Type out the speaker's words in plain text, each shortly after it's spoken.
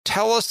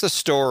Tell us the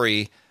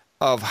story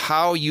of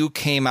how you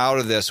came out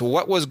of this.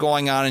 What was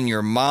going on in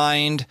your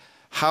mind,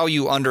 how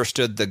you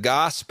understood the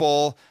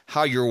gospel,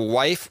 how your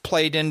wife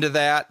played into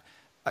that.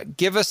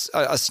 Give us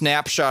a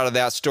snapshot of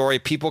that story.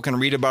 People can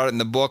read about it in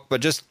the book,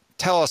 but just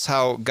tell us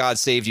how God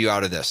saved you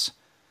out of this.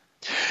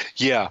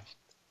 Yeah,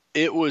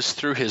 it was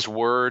through his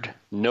word,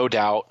 no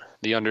doubt,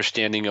 the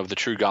understanding of the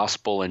true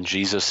gospel and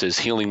Jesus'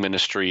 healing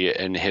ministry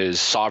and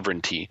his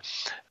sovereignty.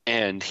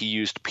 And he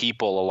used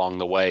people along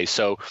the way.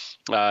 So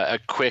a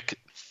quick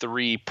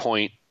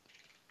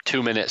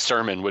 3.2-minute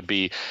sermon would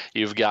be,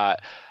 you've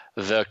got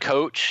the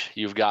coach,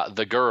 you've got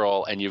the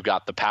girl, and you've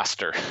got the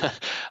pastor.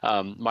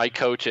 My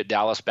coach at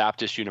Dallas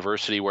Baptist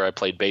University, where I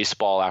played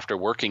baseball after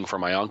working for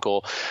my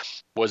uncle,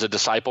 was a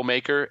disciple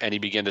maker, and he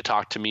began to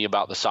talk to me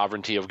about the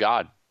sovereignty of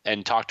God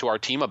and talk to our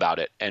team about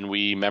it. And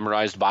we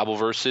memorized Bible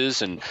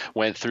verses and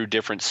went through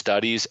different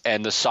studies,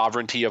 and the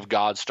sovereignty of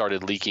God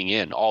started leaking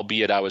in,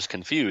 albeit I was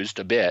confused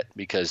a bit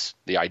because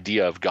the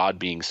idea of God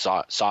being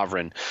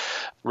sovereign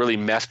really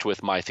messed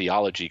with my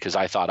theology, because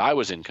I thought I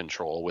was in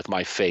control with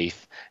my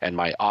faith and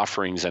my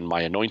offerings and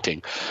my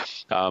anointing.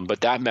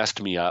 But that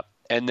messed me up.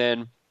 And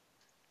then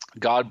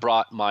God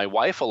brought my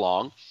wife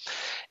along,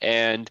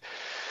 and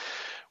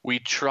we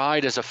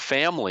tried as a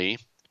family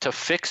to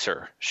fix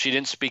her. She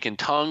didn't speak in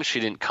tongues. She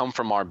didn't come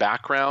from our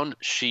background.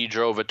 She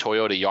drove a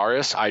Toyota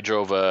Yaris. I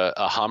drove a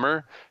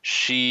Hummer.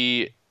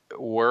 She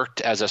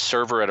worked as a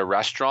server at a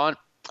restaurant.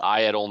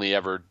 I had only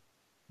ever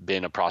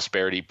been a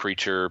prosperity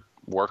preacher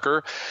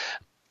worker.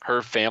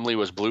 Her family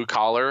was blue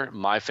collar.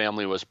 My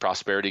family was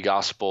prosperity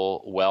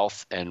gospel,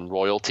 wealth, and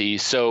royalty.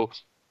 So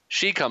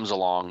she comes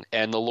along,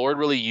 and the Lord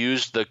really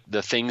used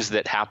the things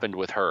that happened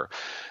with her.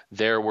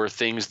 There were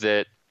things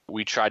that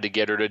we tried to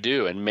get her to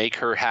do and make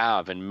her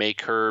have and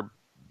make her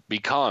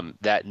become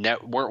that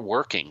weren't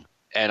working.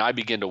 And I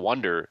began to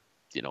wonder,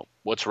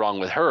 what's wrong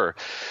with her?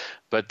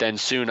 But then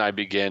soon I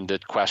began to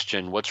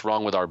question what's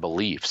wrong with our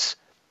beliefs.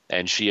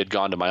 And she had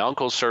gone to my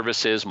uncle's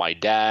services, my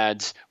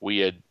dad's. We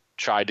had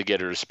tried to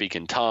get her to speak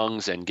in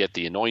tongues and get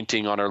the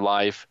anointing on her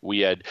life. We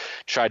had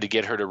tried to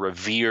get her to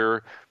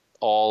revere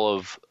all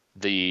of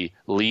the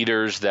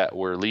leaders that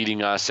were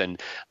leading us,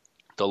 and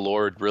the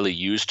Lord really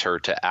used her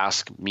to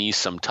ask me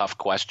some tough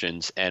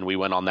questions, and we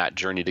went on that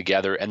journey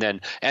together, and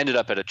then ended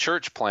up at a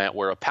church plant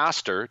where a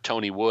pastor,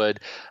 Tony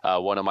Wood,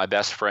 one of my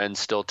best friends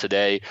still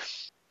today,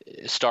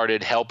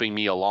 started helping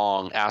me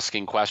along,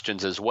 asking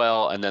questions as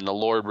well. And then the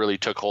Lord really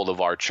took hold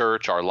of our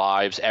church, our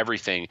lives,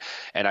 everything.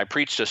 And I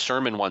preached a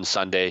sermon one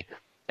Sunday,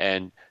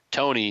 and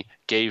Tony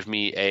gave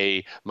me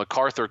a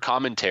MacArthur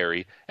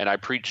commentary, and I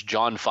preached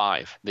John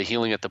 5, the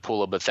healing at the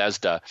pool of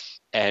Bethesda,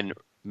 and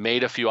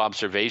made a few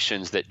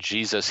observations that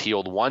Jesus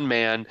healed one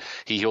man,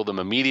 he healed him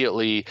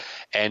immediately,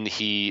 and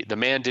the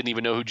man didn't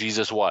even know who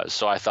Jesus was.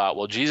 So I thought,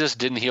 well, Jesus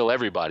didn't heal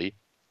everybody.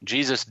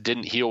 Jesus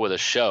didn't heal with a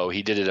show.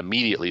 He did it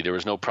immediately. There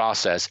was no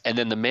process. And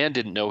then the man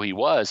didn't know who he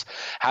was.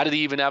 How did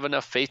he even have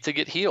enough faith to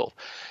get healed?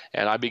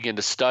 And I began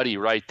to study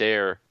right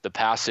there the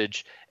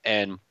passage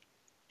and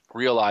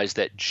realize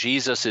that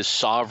Jesus'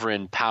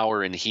 sovereign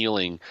power in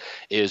healing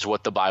is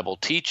what the Bible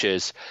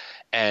teaches,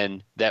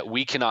 and that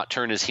we cannot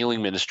turn his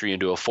healing ministry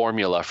into a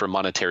formula for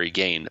monetary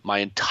gain. My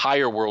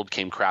entire world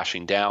came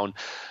crashing down.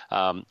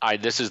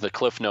 This is the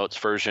Cliff Notes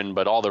version,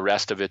 but all the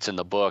rest of it's in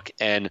the book.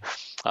 And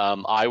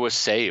I was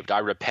saved. I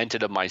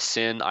repented of my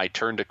sin. I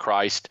turned to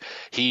Christ.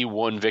 He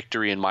won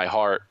victory in my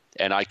heart,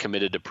 and I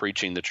committed to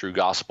preaching the true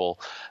gospel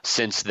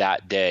since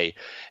that day.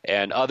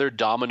 And other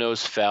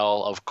dominoes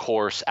fell, of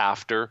course,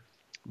 after,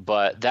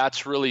 but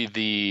that's really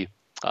the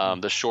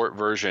short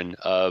version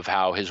of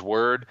how his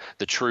word,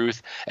 the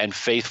truth, and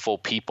faithful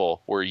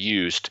people were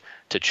used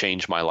to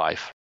change my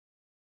life.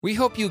 We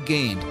hope you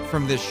gained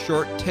from this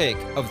short take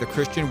of the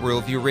Christian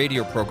Worldview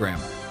radio program.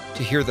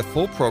 To hear the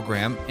full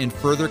program and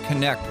further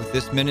connect with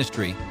this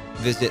ministry,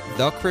 visit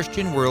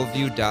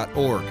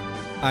thechristianworldview.org.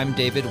 I'm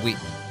David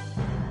Wheaton.